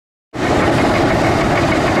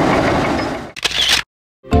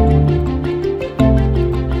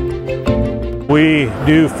We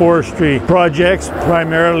do forestry projects,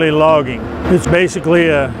 primarily logging. It's basically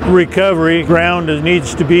a recovery. Ground that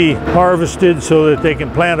needs to be harvested so that they can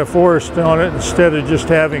plant a forest on it instead of just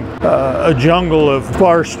having a jungle of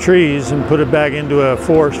sparse trees and put it back into a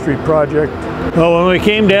forestry project. Well, when we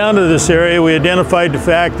came down to this area, we identified the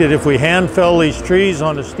fact that if we hand fell these trees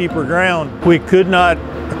on a steeper ground, we could not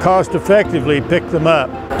cost effectively pick them up.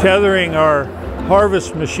 Tethering our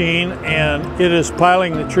harvest machine, and it is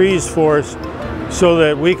piling the trees for us so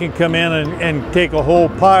that we can come in and take a whole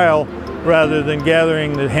pile rather than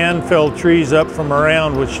gathering the hand-felled trees up from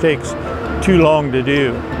around, which takes too long to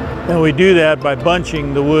do. And we do that by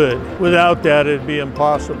bunching the wood. Without that, it'd be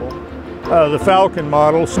impossible. The Falcon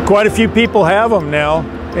models, quite a few people have them now,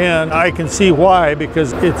 and I can see why,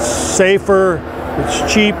 because it's safer,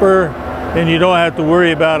 it's cheaper, and you don't have to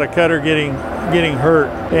worry about a cutter getting hurt.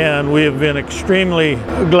 And we have been extremely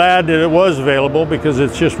glad that it was available, because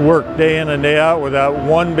it's just worked day in and day out without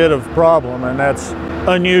one bit of problem, and that's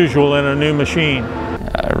unusual in a new machine.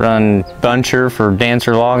 I run buncher for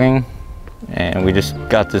dancer logging, and we just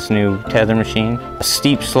got this new tether machine.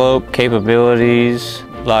 Steep slope capabilities,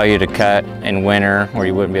 allow you to cut in winter where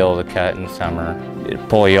you wouldn't be able to cut in summer. It'd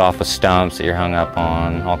pull you off of stumps that you're hung up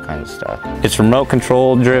on, all kinds of stuff. It's remote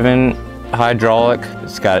control driven, hydraulic.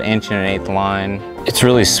 It's got an 1 1/8 line. It's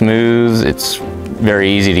really smooth. It's very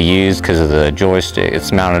easy to use because of the joystick.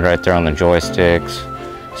 It's mounted right there on the joysticks,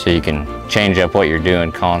 so you can change up what you're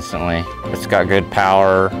doing constantly. It's got good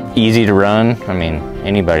power, easy to run. I mean,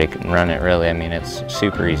 anybody can run it really. I mean, it's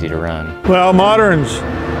super easy to run. Well, Modern's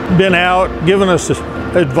been out giving us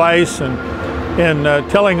advice and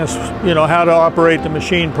telling us, you know, how to operate the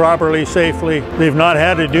machine properly, safely. They've not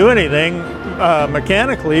had to do anything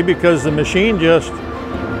mechanically because the machine just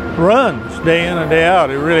runs day in and day out.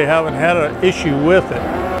 They really haven't had an issue with it.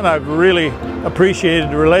 And I've really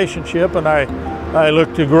appreciated the relationship, and I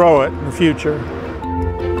look to grow it in the future.